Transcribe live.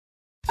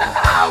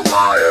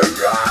wanna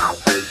rock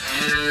with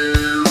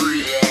you,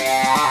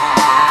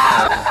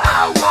 yeah.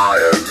 I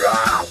wanna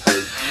rock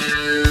with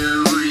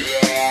you,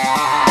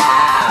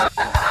 yeah. I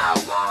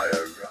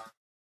wanna rock.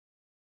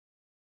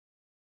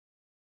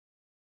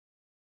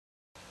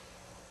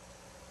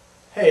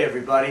 Hey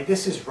everybody,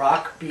 this is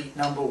rock beat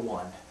number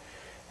 1,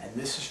 and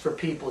this is for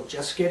people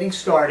just getting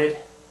started,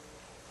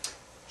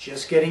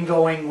 just getting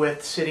going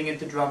with sitting at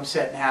the drum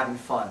set and having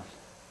fun.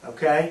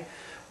 Okay?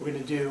 We're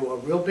going to do a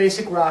real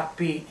basic rock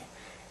beat,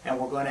 and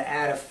we're going to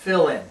add a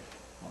fill in.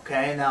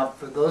 Okay? Now,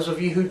 for those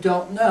of you who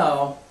don't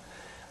know,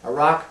 a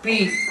rock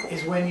beat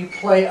is when you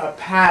play a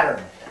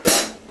pattern.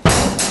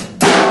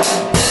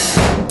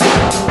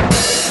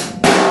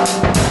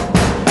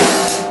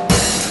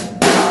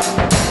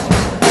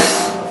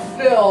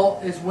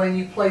 Is when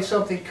you play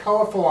something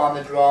colorful on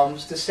the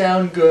drums to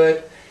sound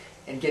good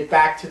and get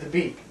back to the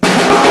beat.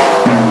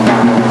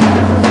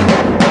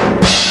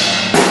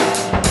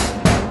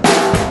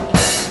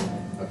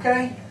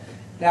 Okay?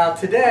 Now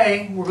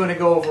today we're going to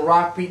go over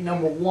rock beat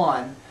number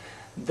 1,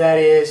 that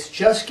is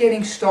just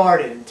getting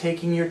started and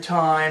taking your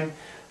time.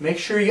 Make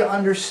sure you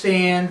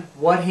understand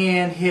what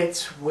hand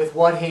hits with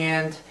what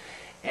hand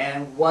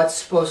and what's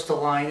supposed to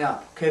line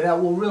up. Okay,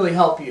 that will really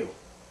help you.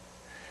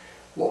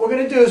 What we're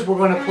going to do is we're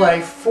going to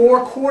play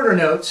 4 quarter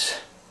notes.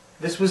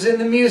 This was in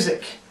the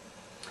music,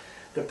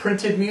 the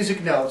printed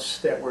music notes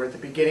that were at the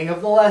beginning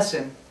of the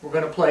lesson. We're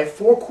going to play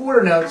 4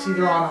 quarter notes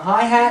either on the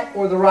hi-hat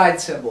or the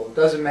ride cymbal. It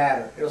doesn't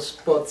matter. It'll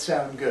both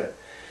sound good.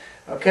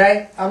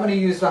 Okay? I'm going to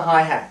use the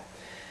hi-hat.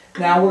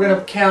 Now we're going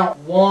to count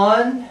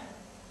 1,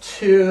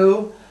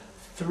 2,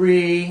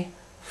 3,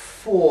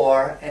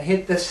 4 and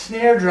hit the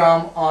snare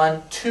drum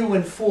on 2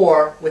 and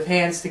 4 with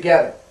hands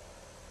together.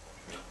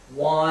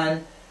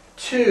 1,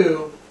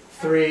 2,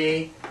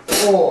 3,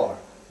 4.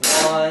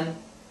 1,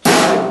 2,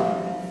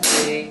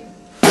 3,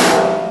 4.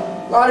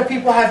 A lot of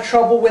people have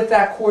trouble with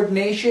that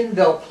coordination.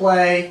 They'll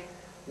play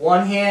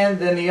one hand,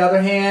 then the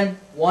other hand,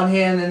 one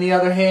hand, then the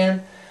other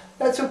hand.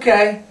 That's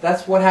okay.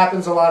 That's what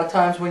happens a lot of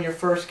times when you're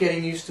first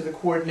getting used to the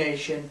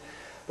coordination.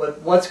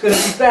 But what's going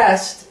to be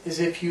best is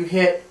if you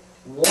hit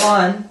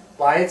 1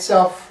 by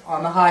itself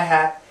on the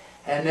hi-hat,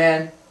 and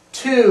then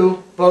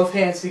 2, both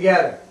hands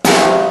together.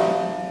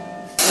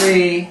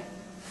 3,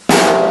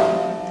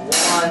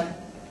 1,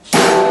 2,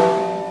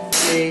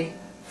 3,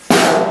 4.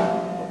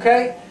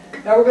 Okay?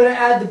 Now we're going to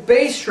add the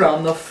bass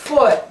drum, the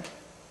foot,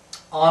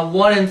 on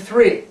 1 and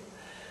 3.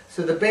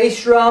 So the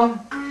bass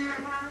drum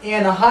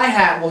and the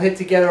hi-hat will hit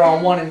together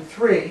on 1 and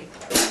 3.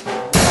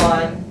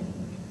 1.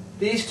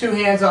 These 2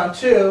 hands on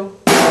 2.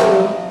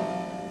 2,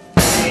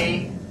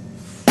 3,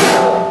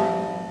 4.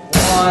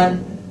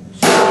 1,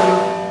 2,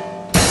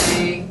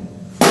 3,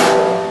 4.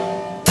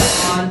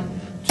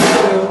 1,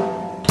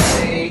 2,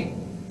 3,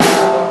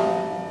 4.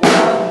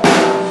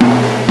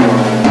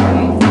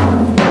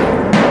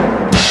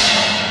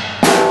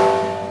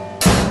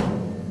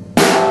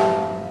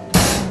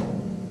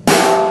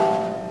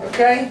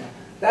 Okay,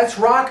 that's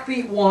rock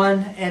beat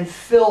 1 and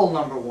fill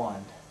number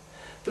 1.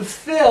 The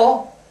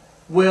fill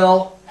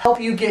will help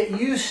you get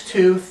used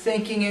to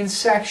thinking in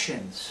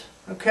sections.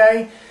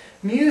 Okay,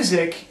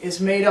 music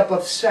is made up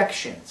of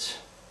sections.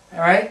 All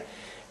right,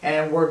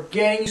 and we're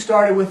getting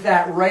started with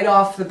that right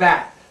off the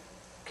bat.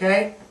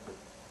 Okay,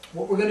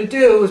 what we're going to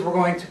do is we're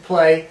going to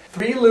play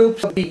 3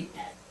 loops of beat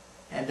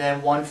and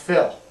then 1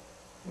 fill,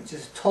 which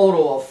is a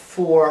total of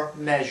 4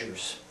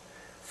 measures,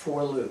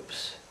 4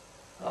 loops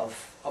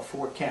of a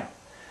 4 count.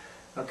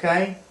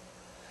 Okay?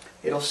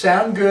 It'll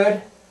sound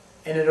good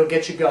and it'll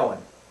get you going.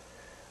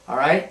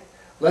 Alright?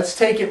 Let's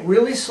take it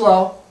really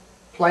slow,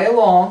 play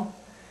along,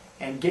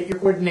 and get your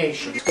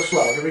coordination. Go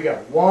slow. Here we go.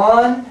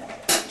 1,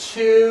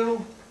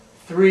 2,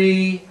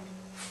 3,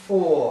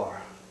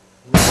 4.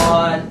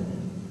 1,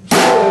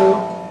 2,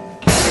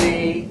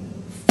 3,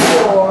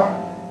 4.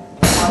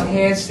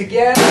 Hands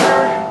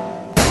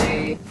together.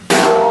 3,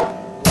 4.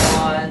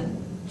 1,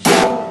 2,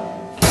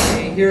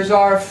 3. Here's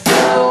our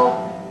fill.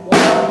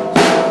 1, 2,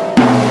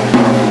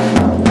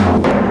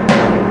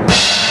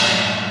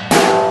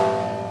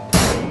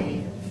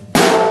 3, 4.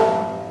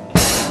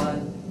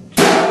 1,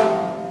 2,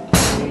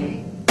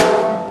 3,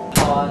 4.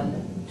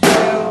 1, 2,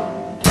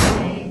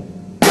 3,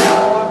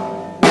 4.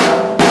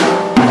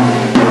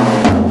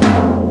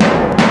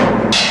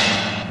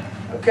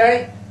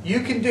 Okay?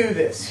 You can do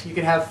this. You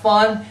can have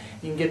fun.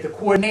 You can get the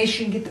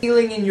coordination, get the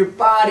feeling in your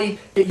body,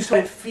 get used to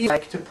what it feels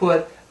like to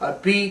put a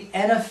beat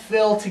and a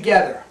fill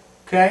together.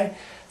 Okay?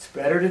 It's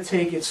better to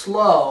take it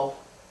slow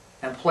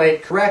and play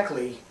it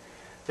correctly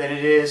than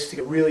it is to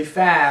get really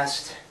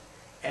fast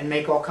and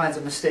make all kinds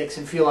of mistakes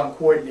and feel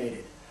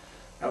uncoordinated.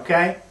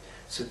 Okay?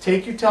 So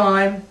take your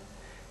time,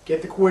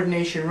 get the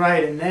coordination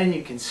right, and then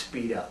you can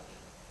speed up.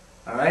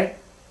 Alright?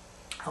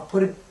 I'll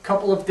put a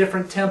couple of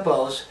different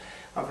tempos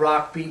of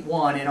rock beat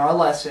 1 in our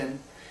lesson,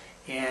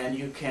 and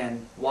you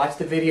can watch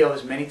the video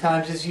as many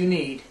times as you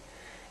need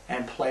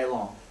and play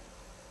along.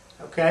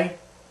 Okay?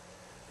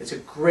 It's a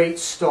great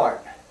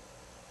start.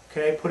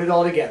 Okay? Put it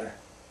all together.